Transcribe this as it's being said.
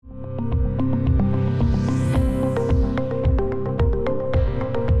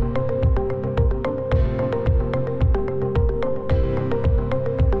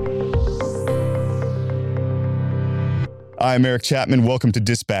I'm Eric Chapman. Welcome to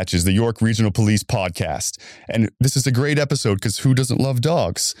Dispatches, the York Regional Police podcast. And this is a great episode because who doesn't love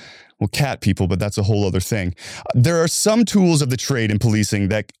dogs? Well, cat people, but that's a whole other thing. There are some tools of the trade in policing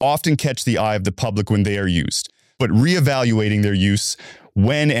that often catch the eye of the public when they are used, but reevaluating their use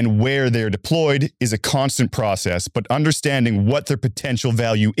when and where they're deployed is a constant process, but understanding what their potential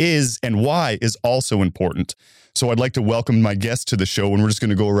value is and why is also important. So I'd like to welcome my guests to the show, and we're just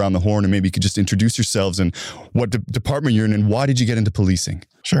going to go around the horn, and maybe you could just introduce yourselves and what department you're in, and why did you get into policing?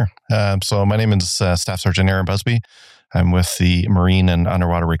 Sure. So my name is Staff Sergeant Busby. I'm with the Marine and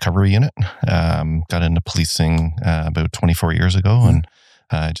Underwater Recovery Unit. Got into policing about 24 years ago, and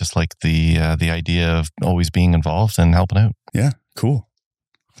just like the idea of always being involved and helping out. Yeah, cool.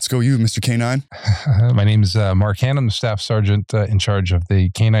 Let's go you, Mr. Canine. My name is Mark Hanna. I'm the Staff Sergeant in charge of the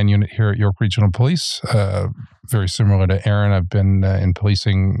Canine unit here at York Regional Police. Very similar to Aaron, I've been in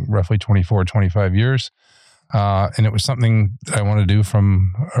policing roughly 25 years. And it was something that I wanted to do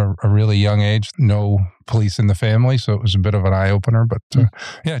from a really young age. No police in the family, so it was a bit of an eye-opener. But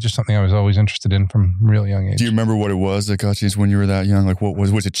just something I was always interested in from a really young age. Do you remember what it was that got you when you were that young? Like, what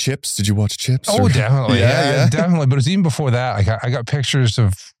was it? Chips? Did you watch Chips? Oh, definitely. Yeah, definitely. But it was even before that. I got pictures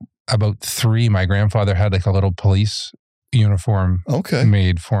of about 3. My grandfather had like a little police uniform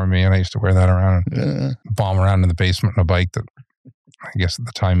made for me, and I used to wear that around and bomb around in the basement on a bike that I guess at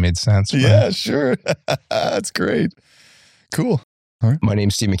the time made sense. Yeah, sure. That's great. Cool. All right. My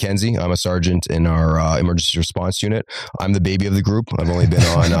name's Steve McKenzie. I'm a sergeant in our emergency response unit. I'm the baby of the group. I've only been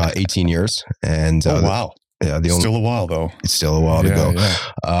on 18 years. And wow. Still a while though. It's still a while to go.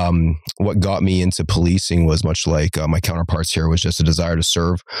 Yeah. What got me into policing was much like my counterparts here, was just a desire to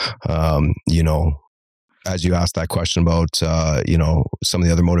serve. As you asked that question about, some of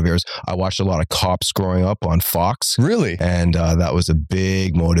the other motivators, I watched a lot of cops growing up on Fox. Really? And that was a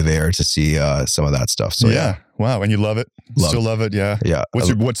big motivator to see some of that stuff. So yeah. Wow. And you love it? Still love it? Yeah. Yeah. What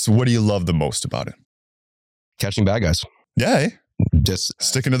do you love the most about it? Catching bad guys. Yeah. Just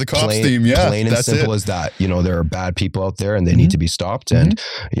sticking to the cops theme. Yeah. Plain and simple as that. There are bad people out there and they need to be stopped. And,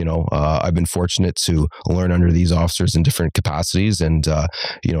 I've been fortunate to learn under these officers in different capacities, and,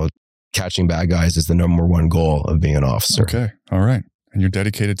 catching bad guys is the number one goal of being an officer. Okay. All right. And you're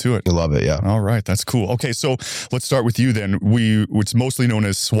dedicated to it. You love it. Yeah. All right. That's cool. Okay. So let's start with you then. It's mostly known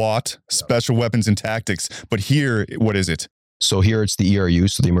as SWAT, Special Weapons and Tactics. But here, what is it? So here it's the ERU,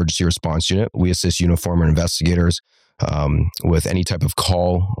 so the Emergency Response Unit. We assist uniformed investigators with any type of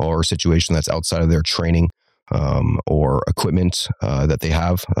call or situation that's outside of their training or equipment that they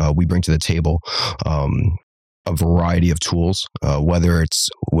have. We bring to the table a variety of tools, whether it's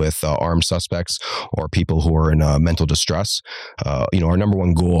with armed suspects or people who are in mental distress. Our number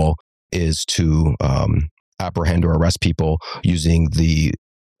one goal is to apprehend or arrest people using the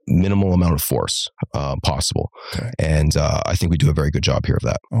minimal amount of force possible. Okay. And I think we do a very good job here of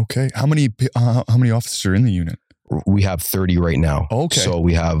that. Okay. How many officers are in the unit? We have 30 right now. Okay. So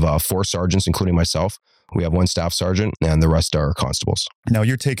we have 4 sergeants, including myself. We have 1 staff sergeant, and the rest are constables. Now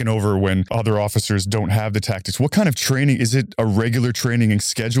you're taking over when other officers don't have the tactics. What kind of training? Is it a regular training and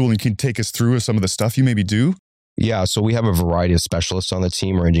schedule? And can you take us through some of the stuff you maybe do? Yeah, so we have a variety of specialists on the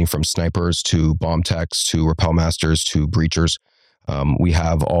team, ranging from snipers to bomb techs to rappel masters to breachers. We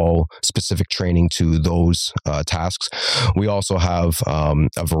have all specific training to those tasks. We also have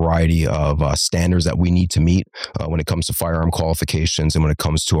a variety of standards that we need to meet when it comes to firearm qualifications and when it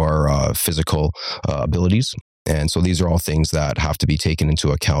comes to our physical abilities. And so these are all things that have to be taken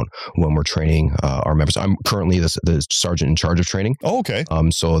into account when we're training our members. I'm currently the sergeant in charge of training. Oh, okay.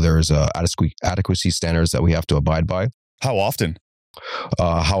 So there's adequacy standards that we have to abide by. How often?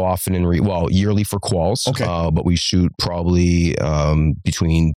 How often yearly for quals. Okay. But we shoot probably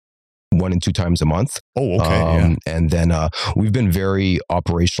between 1 and 2 times a month. Oh, okay. And then we've been very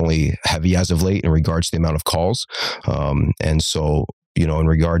operationally heavy as of late in regards to the amount of calls. And so, in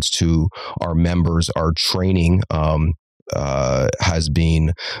regards to our members, our training has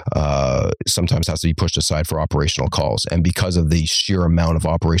been sometimes has to be pushed aside for operational calls. And because of the sheer amount of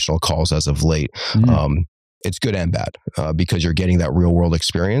operational calls as of late, it's good and bad because you're getting that real world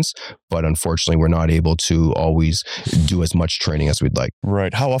experience. But unfortunately, we're not able to always do as much training as we'd like.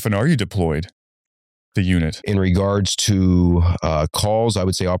 Right. How often are you deployed? The unit? In regards to calls, I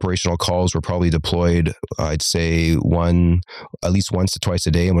would say operational calls, we're probably deployed, I'd say at least once to twice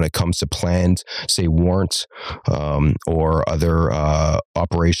a day. And when it comes to planned, say warrant or other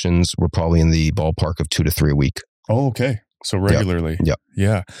operations, we're probably in the ballpark of 2 to 3 a week. Oh, okay. So regularly. Yep.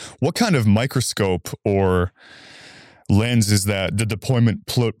 Yeah. What kind of microscope or lens is that the deployment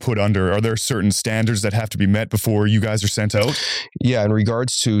put under? Are there certain standards that have to be met before you guys are sent out? Yeah, in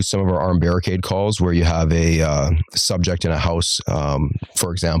regards to some of our armed barricade calls where you have a subject in a house,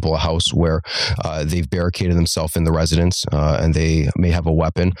 for example, a house where they've barricaded themselves in the residence and they may have a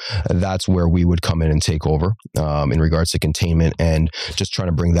weapon, that's where we would come in and take over in regards to containment and just trying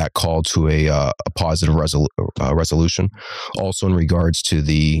to bring that call to a positive resolution. Also in regards to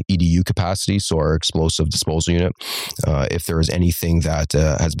the EDU capacity, so our explosive disposal unit, if there is anything that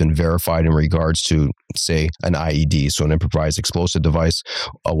has been verified in regards to, say, an IED, so an improvised explosive device,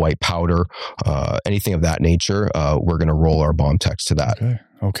 a white powder, anything of that nature, we're going to roll our bomb text to that.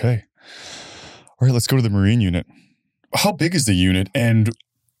 Okay. All right, let's go to the Marine unit. How big is the unit and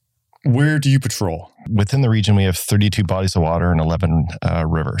where do you patrol? Within the region, we have 32 bodies of water and 11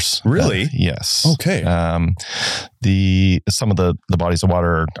 rivers. Really? Yes. Okay. Some of the bodies of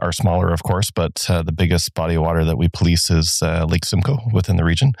water are smaller, of course, but the biggest body of water that we police is Lake Simcoe within the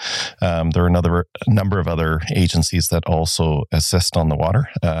region. There are a number of other agencies that also assist on the water.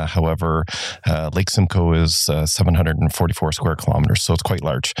 However, Lake Simcoe is 744 square kilometers, so it's quite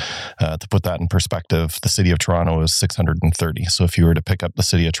large. To put that in perspective, the city of Toronto is 630. So if you were to pick up the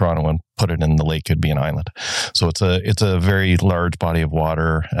city of Toronto and put it in the lake, it'd be an island. So it's a very large body of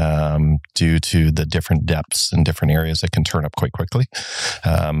water due to the different depths and different areas. It can turn up quite quickly.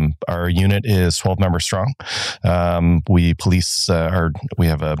 Our unit is 12 members strong. We police we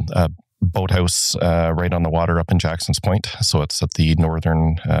have a boathouse right on the water up in Jackson's Point. So it's at the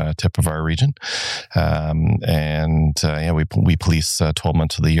northern tip of our region. We police 12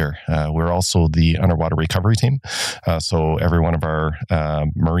 months of the year. We're also the underwater recovery team. So every one of our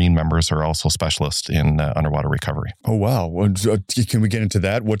Marine members are also specialists in underwater recovery. Oh, wow. Well, can we get into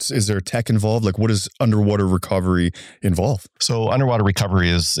that? Is there tech involved? Like, what does underwater recovery involve? So underwater recovery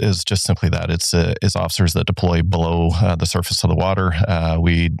is just simply that. It's officers that deploy below the surface of the water.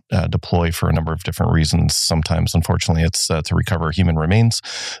 We deploy for a number of different reasons. Sometimes, unfortunately, it's to recover human remains.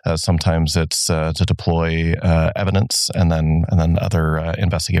 Sometimes it's to deploy evidence and then other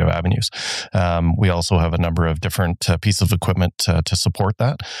investigative avenues. We also have a number of different pieces of equipment to support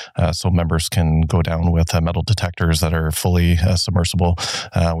that. So members can go down with metal detectors that are fully submersible.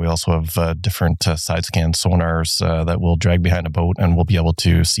 We also have different side scan sonars that will drag behind a boat and we'll be able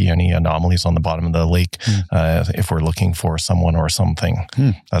to see any anomalies on the bottom of the lake if we're looking for someone or something.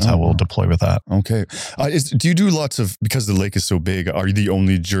 That's how we'll deploy with that. Okay. Do you do lots of, because the lake is so big, are you the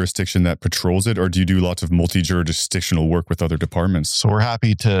only jurisdiction that patrols it, or do you do lots of multi-jurisdictional work with other departments? So we're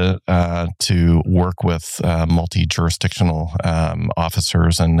happy to work with multi-jurisdictional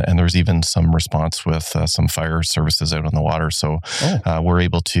officers, and there's even some response with some fire services out on the water. So we're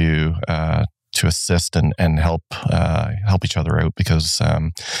able to assist and help each other out because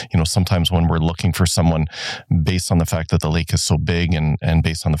sometimes when we're looking for someone, based on the fact that the lake is so big and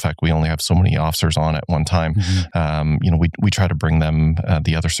based on the fact we only have so many officers on at one time, we try to bring them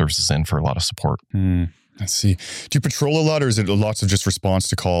the other services in for a lot of support. Let's see. Do you patrol a lot, or is it lots of just response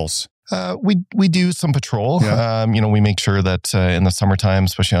to calls? We do some patrol. Yeah. We make sure that in the summertime,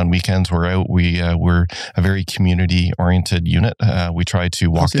 especially on weekends, we're out. We're a very community-oriented unit. We try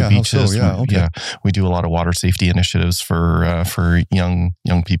to walk the beaches. We do a lot of water safety initiatives for young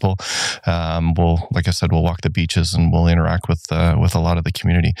people. Like I said, we'll walk the beaches and we'll interact with a lot of the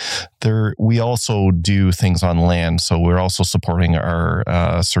community. We also do things on land, so we're also supporting our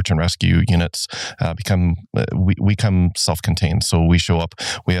search and rescue units. We come self-contained, so we show up.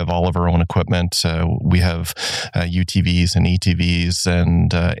 We have all of our own equipment. We have UTVs and ETVs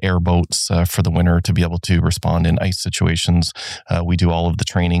and airboats for the winter to be able to respond in ice situations. We do all of the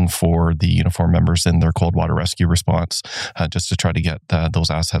training for the uniform members in their cold water rescue response, just to try to get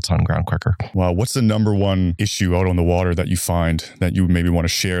those assets on ground quicker. Wow. What's the number one issue out on the water that you find that you maybe want to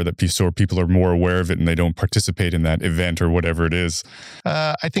share, that so people are more aware of it and they don't participate in that event or whatever it is?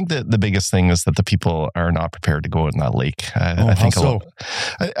 I think that the biggest thing is that the people are not prepared to go in that lake. I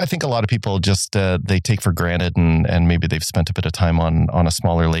think a lot of people just they take for granted and maybe they've spent a bit of time on a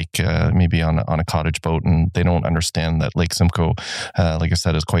smaller lake, maybe on a cottage boat, and they don't understand that Lake Simcoe, like I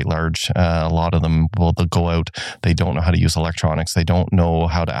said, is quite large. A lot of them they'll go out, they don't know how to use electronics, they don't know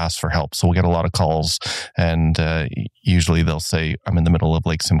how to ask for help. So we'll get a lot of calls, and usually they'll say, I'm in the middle of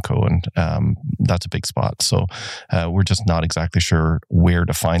Lake Simcoe, and that's a big spot. So we're just not exactly sure where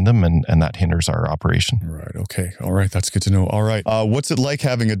to find them, and that hinders our operation. Right. Okay. All right. That's good to know. All right. What's it like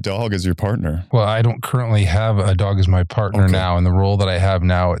having a dog as your partner? Well, I don't currently have a dog as my partner now, and the role that I have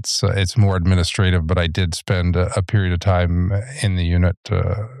now, it's more administrative, but I did spend a period of time in the unit,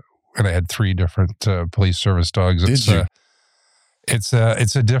 and I had 3 different police service dogs. It's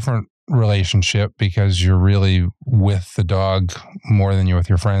a different relationship because you're really with the dog more than you're with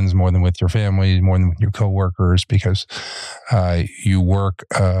your friends, more than with your family, more than with your coworkers, because you work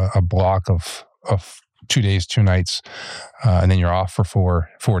a block of 2 days, 2 nights, and then you're off for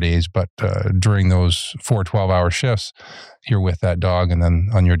four days. But during those 4 12-hour shifts, you're with that dog, and then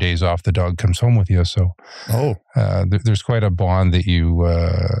on your days off, the dog comes home with you. So, there's quite a bond that you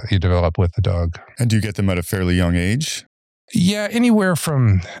develop with the dog. And do you get them at a fairly young age? Yeah, anywhere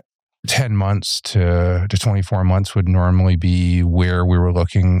from 10 months to 24 months would normally be where we were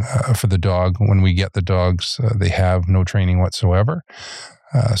looking for the dog. When we get the dogs, they have no training whatsoever.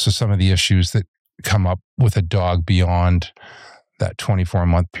 So some of the issues that come up with a dog beyond that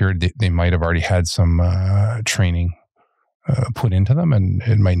 24-month period, they might have already had some training put into them, and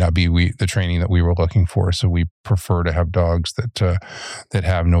it might not be the training that we were looking for. So we prefer to have dogs that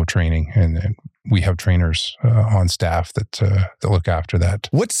have no training, and we have trainers on staff that look after that.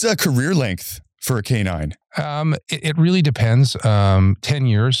 What's career length for a canine? It really depends. 10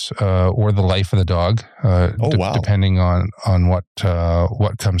 years or the life of the dog. Wow. Depending on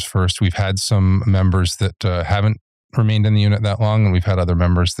what comes first. We've had some members that haven't remained in the unit that long, and we've had other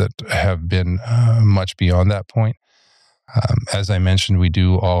members that have been much beyond that point. As I mentioned, we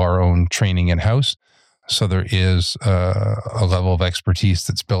do all our own training in-house. So there is a level of expertise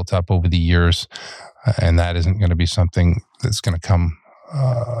that's built up over the years, and that isn't going to be something that's going to come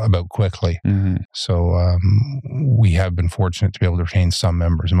about quickly. Mm-hmm. So we have been fortunate to be able to retain some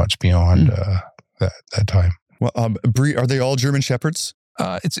members much beyond that time. Well, Bree, are they all German Shepherds?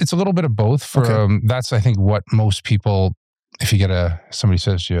 It's a little bit of both. That's, I think, what most people, if you get somebody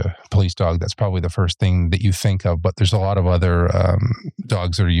says to you, police dog, that's probably the first thing that you think of. But there's a lot of other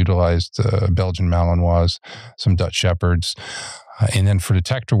dogs that are utilized, Belgian Malinois, some Dutch Shepherds. And then for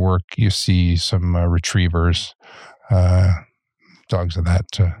detector work, you see some retrievers, dogs of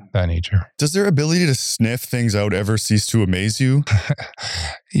that nature. Does their ability to sniff things out ever cease to amaze you?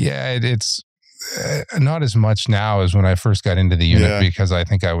 Yeah, it's not as much now as when I first got into the unit, because I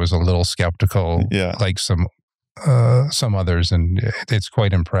think I was a little skeptical, like some others, and it's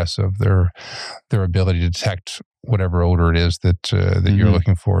quite impressive. Their ability to detect whatever odor it is that you're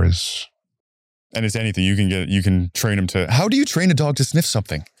looking for is. And it's anything you can train them to. How do you train a dog to sniff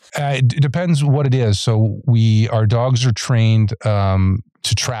something? It depends what it is. So our dogs are trained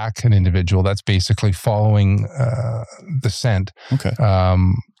to track an individual. That's basically following the scent. Okay.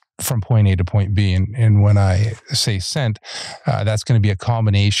 From point A to point B. And when I say scent, that's going to be a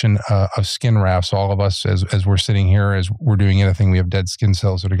combination of skin rafts. All of us, as we're sitting here, as we're doing anything, we have dead skin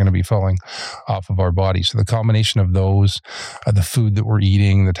cells that are going to be falling off of our body. So the combination of those, the food that we're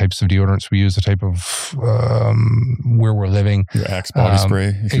eating, the types of deodorants we use, the type of where we're living. Your Axe body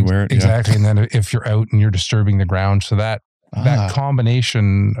spray, if you wear it. Exactly. And then if you're out and you're disturbing the ground, so that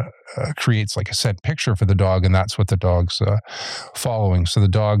combination creates like a set picture for the dog, and that's what the dog's following. So the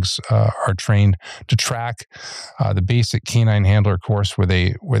dogs are trained to track. The basic canine handler course where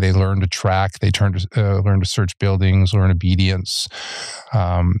they learn to track, they learn to search buildings, learn obedience.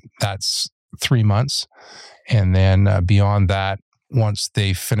 That's 3 months, and then beyond that, once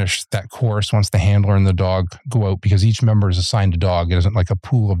they finish that course, once the handler and the dog go out, because each member is assigned a dog. It isn't like a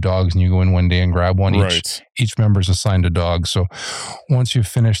pool of dogs and you go in one day and grab one. Right. Each member is assigned a dog. So once you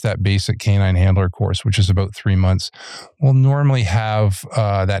finish that basic canine handler course, which is about 3 months, we'll normally have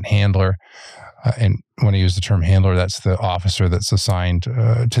that handler, and when I use the term handler, that's the officer that's assigned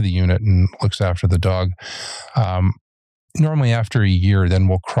to the unit and looks after the dog. Normally after a year, then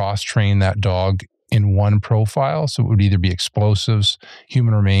we'll cross-train that dog in one profile. So it would either be explosives,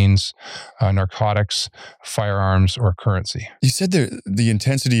 human remains, narcotics, firearms, or currency. You said the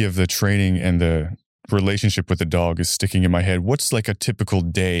intensity of the training and the relationship with the dog is sticking in my head. What's like a typical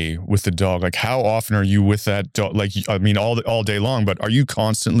day with the dog? Like how often are you with that dog? Like, I mean, all day long, but are you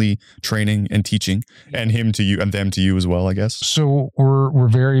constantly training and teaching, and him to you and them to you as well, I guess? So we're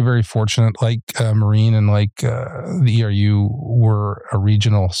very, very fortunate, like Marine and like the ERU, we're a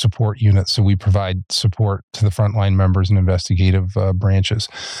regional support unit. So we provide support to the frontline members and investigative branches.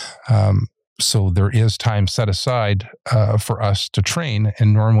 So there is time set aside for us to train.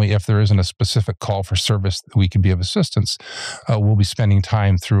 And normally if there isn't a specific call for service that we could be of assistance, we'll be spending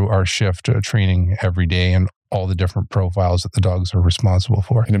time through our shift training every day and all the different profiles that the dogs are responsible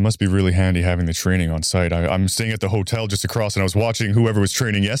for. And it must be really handy having the training on site. I'm staying at the hotel just across, and I was watching whoever was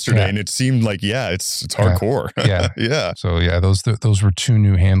training yesterday, and it seemed like, it's hardcore. Yeah. So those were 2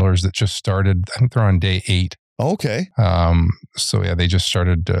 new handlers that just started. I think they're on day 8. Okay. So they just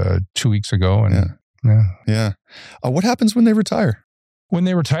started 2 weeks ago, and What happens when they retire? When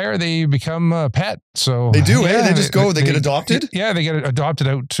they retire, they become a pet. So they do, They just go, they get adopted? Yeah, they get adopted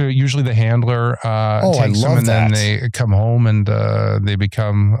out to usually the handler takes I love them, and that. then they come home and they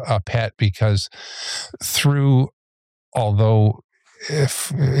become a pet because although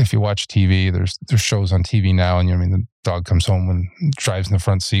if you watch TV, there's shows on TV now, and the dog comes home and drives in the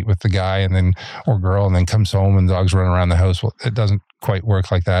front seat with the guy or girl, and then comes home and the dog's running around the house. Well, it doesn't quite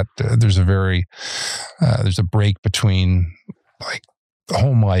work like that. There's a break between like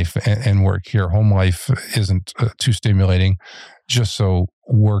home life and work here. Home life isn't too stimulating, just so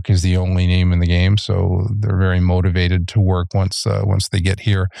work is the only name in the game. So they're very motivated to work once they get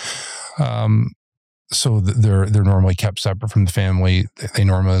here. So they're normally kept separate from the family. They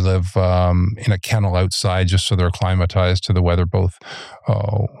normally live in a kennel outside, just so they're acclimatized to the weather, both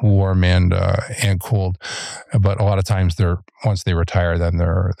warm and cold. But a lot of times, once they retire, then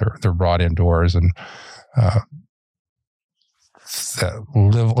they're brought indoors, and that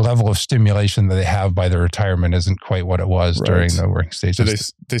level of stimulation that they have by their retirement isn't quite what it was during the working stages.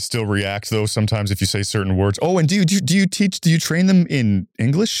 So they still react though sometimes if you say certain words. Oh, and do you train them in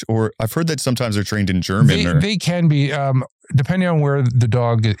English, or I've heard that sometimes they're trained in German? They can be, depending on where the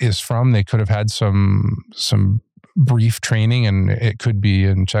dog is from. They could have had some brief training, and it could be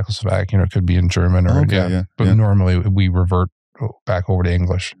in Czechoslovakian, or it could be in German, but normally we revert back over to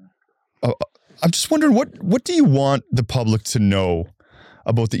English. I'm just wondering, what do you want the public to know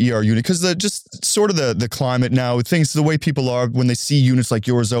about the ER unit? Because just sort of the climate now, the way people are when they see units like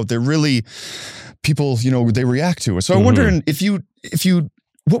yours out, they're really, people, they react to it. So I'm wondering if you,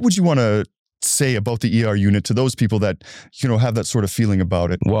 what would you want to say about the ER unit to those people that, have that sort of feeling about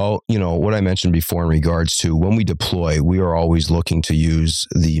it? Well, what I mentioned before in regards to when we deploy, we are always looking to use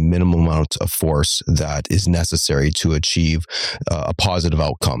the minimum amount of force that is necessary to achieve a positive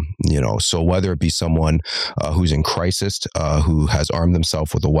outcome. So whether it be someone who's in crisis, who has armed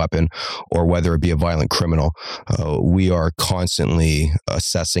themselves with a weapon, or whether it be a violent criminal, we are constantly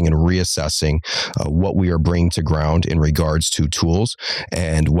assessing and reassessing what we are bringing to ground in regards to tools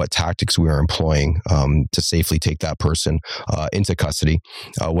and what tactics we are employing to safely take that person into custody,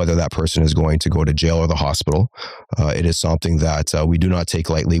 whether that person is going to go to jail or the hospital. It is something that we do not take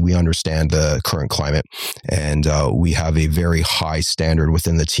lightly. We understand the current climate, and we have a very high standard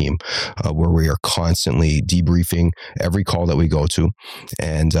within the team where we are constantly debriefing every call that we go to,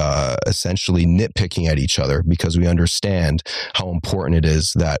 and essentially nitpicking at each other, because we understand how important it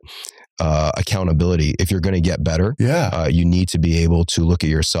is that accountability. If you're going to get better, you need to be able to look at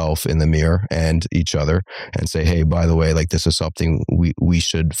yourself in the mirror and each other and say, hey, by the way, like, this is something we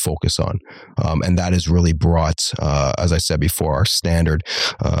should focus on. And that has really brought, as I said before, our standard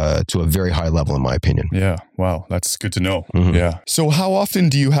to a very high level, in my opinion. Yeah. Wow. That's good to know. Mm-hmm. Yeah. So how often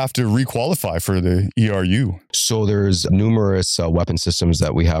do you have to requalify for the ERU? So there's numerous weapon systems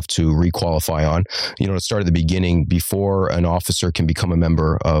that we have to requalify on. To start at the beginning, before an officer can become a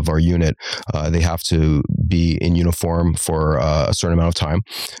member of our unit, they have to be in uniform for a certain amount of time.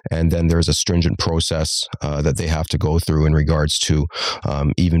 And then there's a stringent process that they have to go through in regards to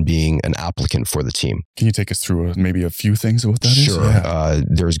even being an applicant for the team. Can you take us through maybe a few things of what that is? Sure. Yeah.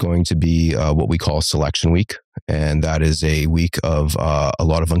 There's going to be what we call selection week. And that is a week of a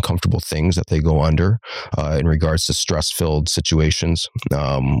lot of uncomfortable things that they go under in regards to stress-filled situations.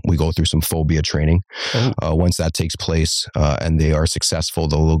 We go through some phobia training. Once that takes place and they are successful,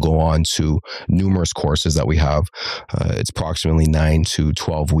 they'll go on to numerous courses that we have. It's approximately 9 to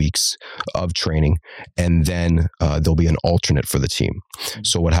 12 weeks of training. And then there'll be an alternate for the team.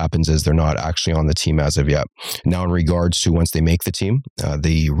 So what happens is they're not actually on the team as of yet. Now, in regards to once they make the team,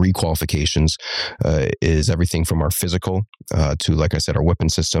 the requalifications is everything from our physical to, like I said, our weapon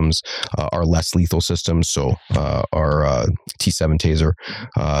systems, our less lethal systems. So our T7 taser,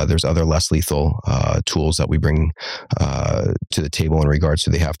 there's other less lethal tools that we bring to the table in regards to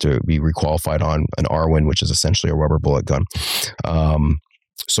they have to be requalified on an RWIN, which is essentially a rubber bullet gun.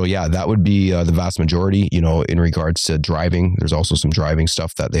 So yeah, that would be the vast majority. In regards to driving, there's also some driving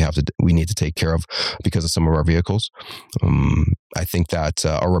stuff that we need to take care of because of some of our vehicles. I think that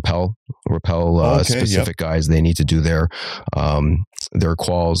our rappel specific guys, they need to do their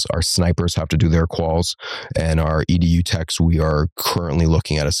quals. Our snipers have to do their quals, and our EDU techs, we are currently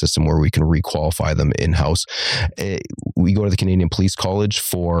looking at a system where we can requalify them in-house. We go to the Canadian Police College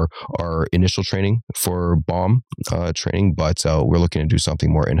for our initial training for bomb training, but we're looking to do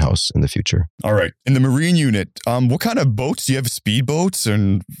something more in-house in the future. All right. In the Marine unit, what kind of boats do you have? Speedboats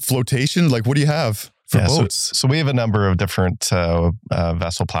and flotation? Like, what do you have for boats? So we have a number of different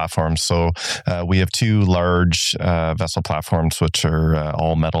vessel platforms. So we have two large vessel platforms, which are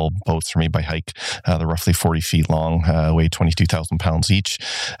all metal boats made by Hike. They're roughly 40 feet long, weigh 22,000 pounds each.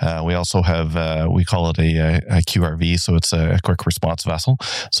 We also have, we call it a QRV, so it's a quick response vessel.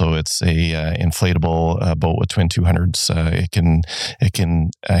 So it's a inflatable boat with twin 200s. It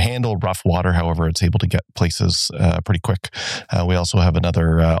can handle rough water. However, it's able to get places pretty quick. We also have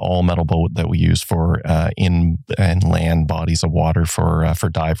another all metal boat that we use for in and land bodies of water for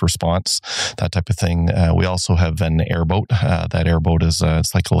dive response, that type of thing. We also have an airboat. That airboat is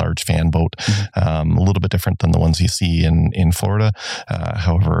it's like a large fan boat, a little bit different than the ones you see in Florida.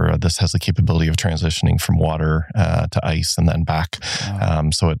 However, this has the capability of transitioning from water to ice and then back.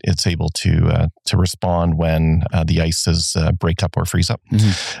 So it's able to respond when the ices break up or freeze up.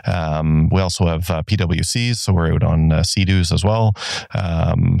 We also have PWCs, so we're out on sea-doos as well.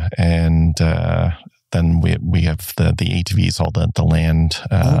 Then we have the ATVs, all the land,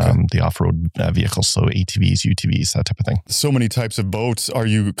 the off-road vehicles, so ATVs, UTVs, that type of thing. So many types of boats. Are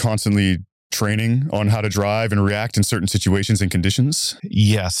you constantly training on how to drive and react in certain situations and conditions?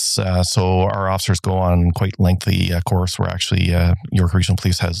 Yes. So our officers go on quite lengthy course where actually York Regional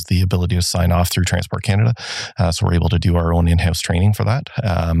Police has the ability to sign off through Transport Canada. So we're able to do our own in-house training for that.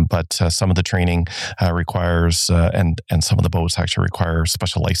 But some of the training requires, and some of the boats actually require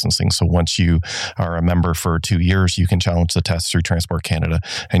special licensing. So once you are a member for 2 years, you can challenge the test through Transport Canada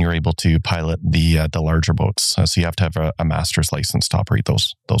and you're able to pilot the larger boats. So you have to have a master's license to operate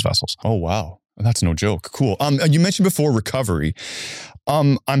those vessels. Oh, wow. That's no joke. Cool. You mentioned before recovery.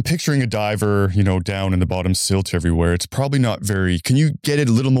 I'm picturing a diver, down in the bottom, silt everywhere. It's probably not very. Can you get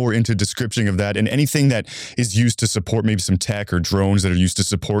a little more into description of that and anything that is used to support maybe some tech or drones that are used to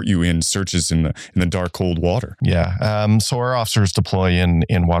support you in searches in the dark, cold water? Yeah. So our officers deploy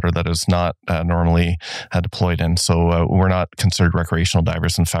in water that is not normally deployed in. So we're not considered recreational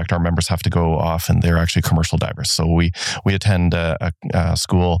divers. In fact, our members have to go off and they're actually commercial divers. So we attend a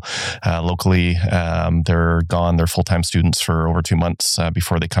school locally. They're gone. They're full-time students for over 2 months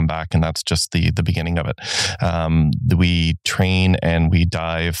before they come back, and that's just the beginning of it. We train and we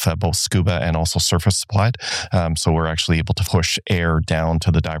dive both scuba and also surface supplied. So we're actually able to push air down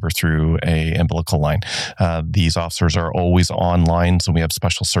to the diver through a umbilical line. These officers are always on line, so we have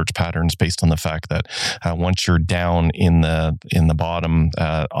special search patterns based on the fact that once you're down in the bottom,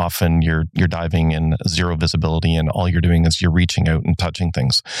 often you're diving in zero visibility, and all you're doing is you're reaching out and touching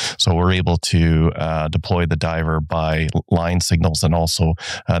things. So we're able to deploy the diver by line signals, and also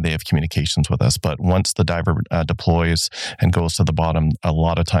they have communications with us. But once the diver deploys and goes to the bottom, a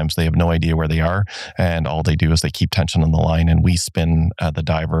lot of times they have no idea where they are, and all they do is they keep tension on the line, and we spin the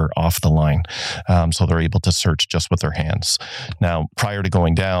diver off the line. So they're able to search just with their hands. Now, prior to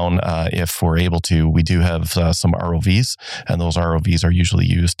going down, if we're able to, we do have some ROVs, and those ROVs are usually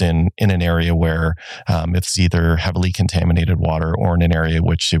used in an area where it's either heavily contaminated water or in an area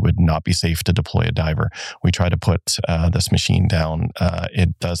which it would not be safe to deploy a diver. We try to put this machine down.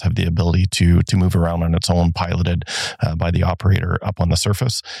 It does have the ability to move around on its own, piloted by the operator up on the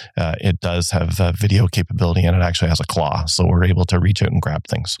surface. It does have video capability, and it actually has a claw, so we're able to reach out and grab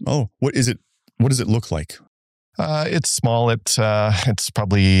things. Oh, what is it? What does it look like? It's small. It's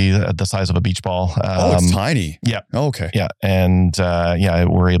probably the size of a beach ball. It's tiny. Yeah. Oh, okay. Yeah. And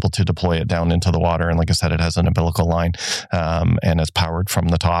we're able to deploy it down into the water. And like I said, it has an umbilical line and it's powered from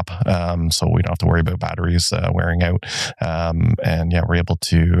the top. So we don't have to worry about batteries wearing out. We're able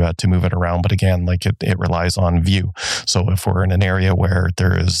to move it around. But again, like it relies on view. So if we're in an area where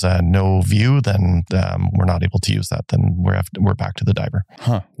there is no view, then we're not able to use that. Then we're back to the diver.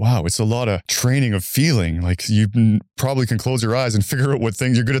 Huh. Wow. It's a lot of training of feeling. Like you probably can close your eyes and figure out what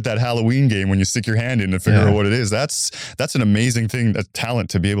things. You're good at that Halloween game when you stick your hand in to figure out what it is. That's an amazing thing, a talent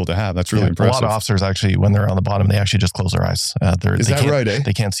to be able to have. That's really impressive. A lot of officers actually, when they're on the bottom, they actually just close their eyes. Is that right?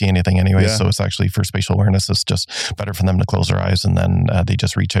 They can't see anything anyway. So it's actually for spatial awareness. It's just better for them to close their eyes, and then they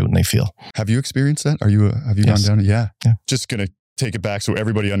just reach out and they feel. Have you experienced that? Have you gone down? Yeah. Just gonna take it back so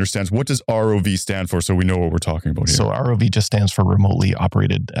everybody understands. What does ROV stand for, so we know what we're talking about here? So ROV just stands for remotely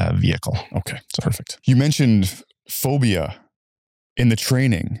operated vehicle. Okay, perfect. You mentioned phobia in the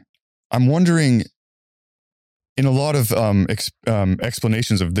training. I'm wondering, in a lot of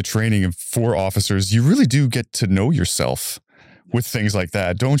explanations of the training for officers, you really do get to know yourself with things like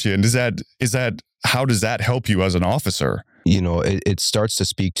that, don't you? And how does that help you as an officer? It starts to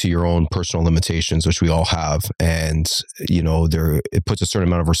speak to your own personal limitations, which we all have. And, it puts a certain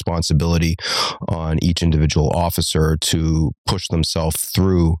amount of responsibility on each individual officer to push themselves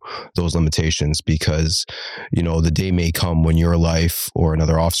through those limitations, because, the day may come when your life or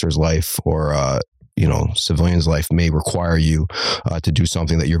another officer's life or civilian's life may require you to do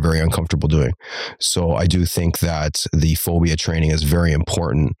something that you're very uncomfortable doing. So I do think that the phobia training is very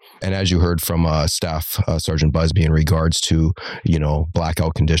important. And as you heard from Staff Sergeant Busby in regards to,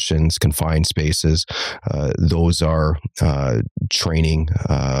 blackout conditions, confined spaces, those are training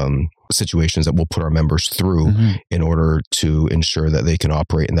situations that we'll put our members through in order to ensure that they can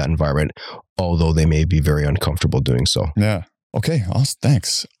operate in that environment, although they may be very uncomfortable doing so. Yeah. Okay. Awesome.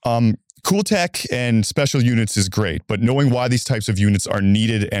 Thanks. Cool tech and special units is great, but knowing why these types of units are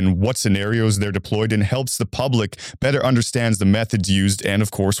needed and what scenarios they're deployed in helps the public better understands the methods used and,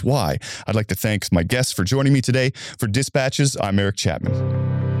 of course, why. I'd like to thank my guests for joining me today. For Dispatches, I'm Eric Chapman.